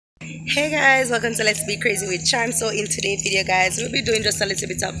Hey guys, welcome to Let's Be Crazy with Charm. So in today's video guys, we'll be doing just a little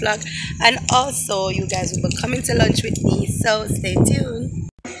bit of vlog, and also you guys will be coming to lunch with me, so stay tuned.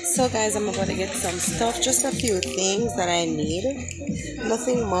 So guys, I'm about to get some stuff, just a few things that I need,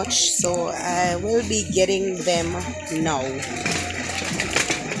 nothing much, so I will be getting them now.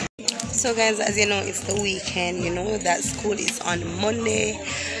 So guys, as you know, it's the weekend, you know that school is on Monday,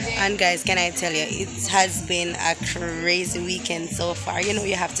 and guys, can I tell you, it has been a crazy weekend so far. You know,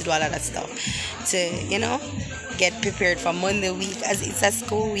 you have to do a lot of stuff to, you know, get prepared for Monday week, as it's a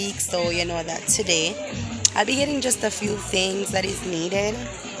school week. So you know that today I'll be getting just a few things that is needed.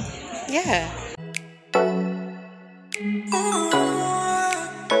 Yeah.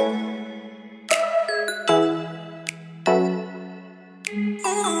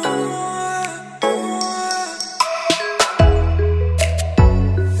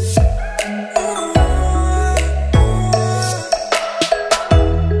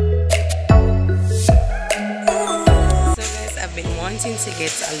 To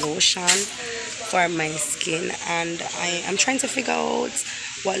get a lotion for my skin, and I'm trying to figure out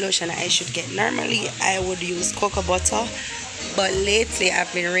what lotion I should get. Normally I would use cocoa butter, but lately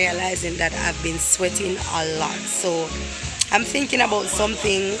I've been realizing that I've been sweating a lot, so I'm thinking about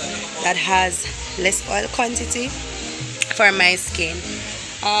something that has less oil quantity for my skin.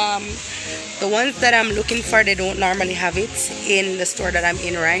 The ones that I'm looking for, they don't normally have it in the store that I'm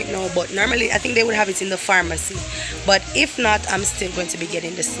in right now, but normally I think they would have it in the pharmacy. But if not, I'm still going to be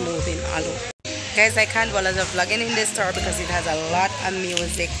getting the smoothing aloe. Guys, I can't bother vlogging in this store because it has a lot of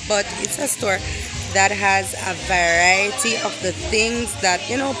music, but it's a store that has a variety of the things that,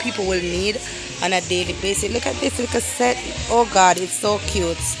 you know, people will need on a daily basis. Look at this little set. Oh god, it's so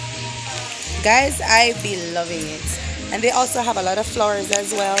cute. Guys, I be loving it. And they also have a lot of flowers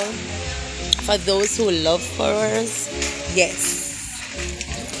as well, for those who love flowers. Yes.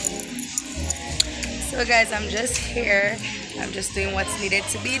 So guys, I'm just here. I'm just doing what's needed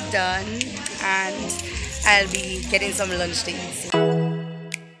to be done, and I'll be getting some lunch to eat soon.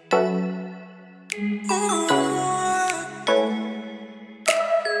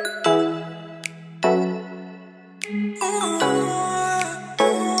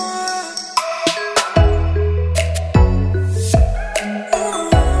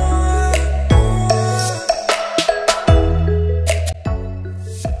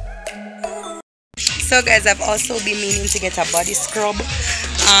 So guys, I've also been meaning to get a body scrub,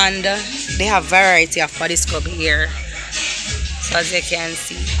 and they have variety of body scrub here. So as you can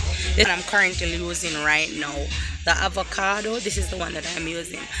see, this one I'm currently using right now, the avocado. This is the one that I'm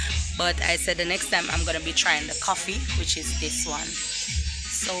using, but I said the next time I'm gonna be trying the coffee, which is this one.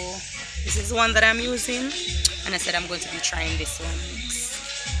 So this is the one that I'm using, and I said I'm going to be trying this one next.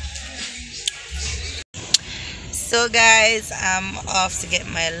 So guys, I'm off to get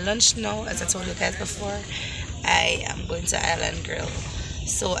my lunch now. As I told you guys before, I am going to Island Grill.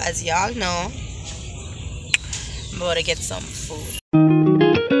 So as y'all know, I'm about to get some food.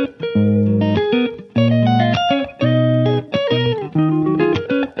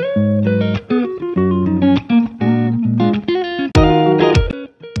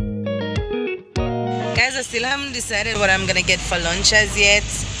 Guys, I still haven't decided what I'm gonna get for lunch as yet,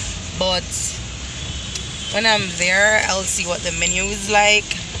 but when I'm there, I'll see what the menu is like,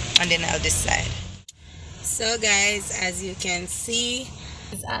 and then I'll decide. So guys, as you can see,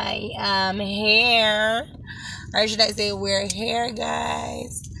 I am here, or should I say we're here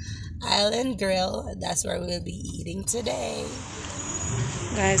guys, Island Grill. That's where we'll be eating today.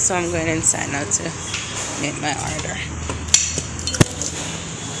 Guys, so I'm going inside now to make my order.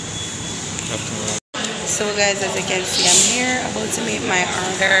 So guys, as you can see, I'm here about to make my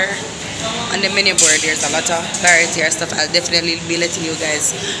order. On the menu board, there's a lot of variety of stuff. I'll definitely be letting you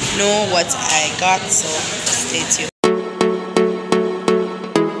guys know what I got, so stay tuned.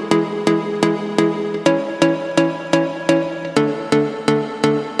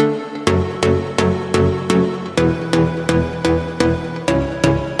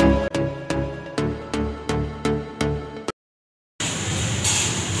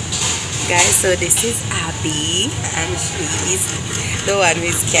 Guys, so this is Abby, and she is the one who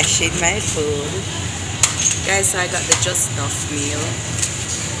is cashing my food. Guys, so I got the Just Enough meal.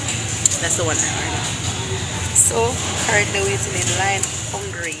 That's the one I ordered. So currently waiting in line,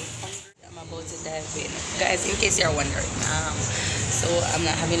 hungry. I'm about to dive in. Guys, in case you're wondering, so I'm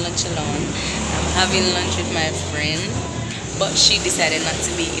not having lunch alone. I'm having lunch with my friend, but she decided not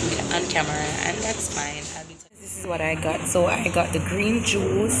to be on camera, and that's fine. This is what I got. So I got the green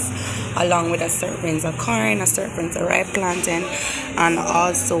juice along with a serpent of corn, a serpent of ripe plantain, and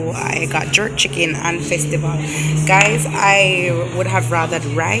also I got jerk chicken and festival. Guys, I would have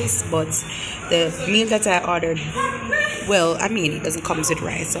rathered rice, but the meal that I ordered, well, I mean, it doesn't come with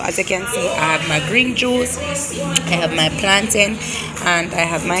rice. So as you can see, I have my green juice, I have my plantain, and I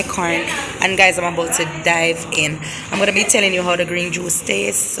have my corn. And guys, I'm about to dive in. I'm going to be telling you how the green juice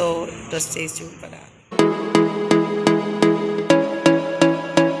tastes, so just stay tuned for that.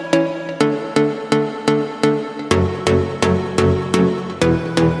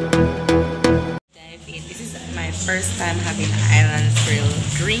 This is my first time having Island Grill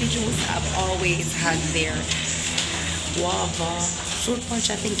green juice. I've always had their guava fruit punch,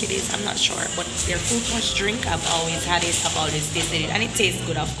 I think it is, I'm not sure, but their fruit punch drink, I've always had it, I've always tasted it, and it tastes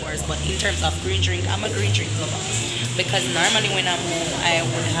good, of course. But in terms of green drink, I'm a green drink lover, because normally when I'm home, I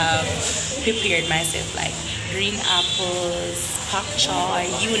would have prepared myself like green apples, pak choy,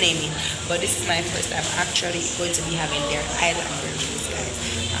 you name it. But this is my first time actually going to be having their Island Grill juice, guys,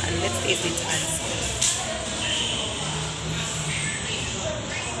 and let's taste it and see.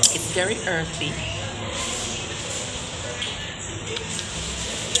 It's very earthy.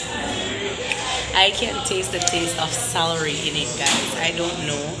 I can taste the taste of celery in it, guys. I don't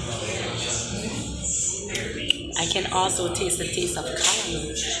know. I can also taste the taste of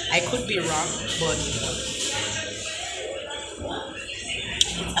caramel. I could be wrong, but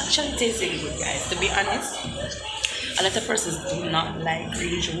it's actually tasting good, guys. To be honest, a lot of persons do not like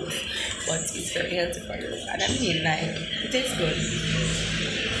green juice, but it's very healthy for you. And I mean, like, it tastes good.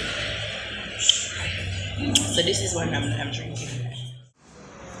 So this is what I'm drinking.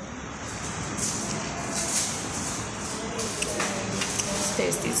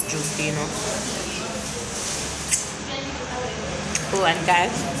 Taste this juice, you know. Oh, and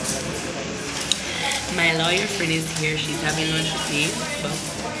guys, my lawyer friend is here. She's having lunch with me, but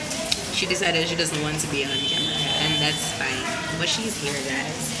she decided she doesn't want to be on camera, and that's fine. But she's here,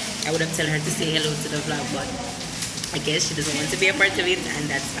 guys. I would have told her to say hello to the vlog, but I guess she doesn't want to be a part of it, and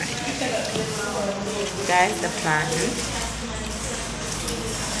that's fine. Guys, the plantain.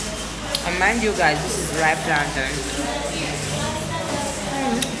 And mind you, guys, this is ripe plantain.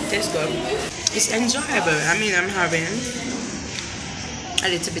 Tastes good. It's enjoyable. I mean, I'm having a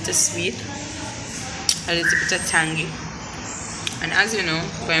little bit of sweet, a little bit of tangy, and as you know,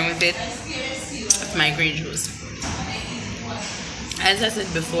 going with it, my green juice. As I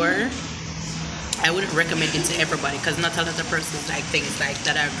said before, I wouldn't recommend it to everybody because not a lot of persons like things like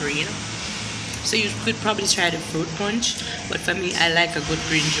that are green. So you could probably try the fruit punch, but for me, I like a good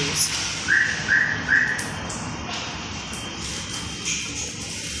green juice.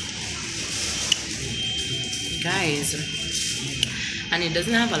 Guys, and it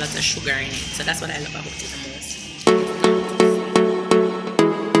doesn't have a lot of sugar in it, so that's what I love about it the most.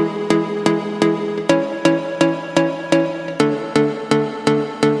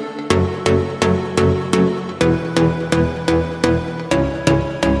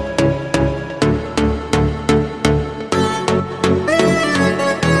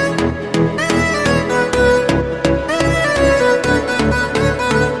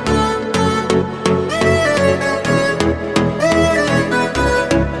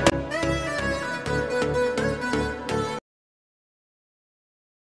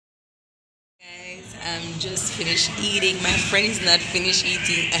 I'm just finished eating. My friend is not finished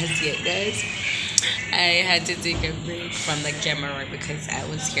eating as yet, guys. I had to take a break from the camera because I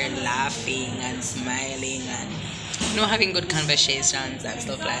was here laughing and smiling and, you know, having good conversations and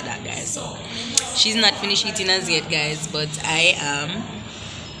stuff like that, guys. So she's not finished eating as yet, guys, but I am.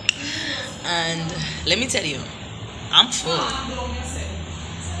 And let me tell you, I'm full.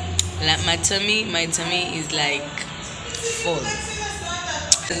 Like my tummy is like full.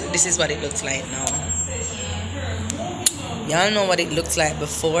 This is what it looks like now. Y'all know what it looks like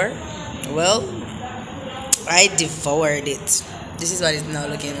before? Well, I devoured it. This is what it's now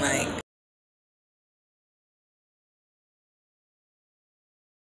looking like.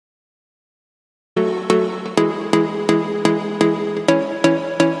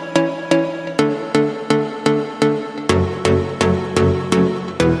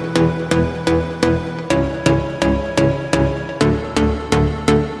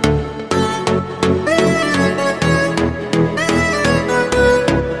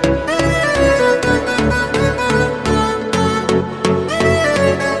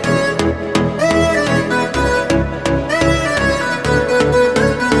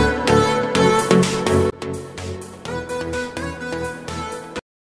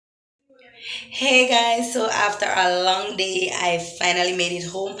 Hey guys, so after a long day, I finally made it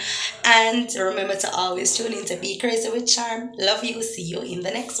home. And remember to always tune in to Be Crazy with Charm. Love you. See you in the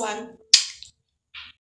next one.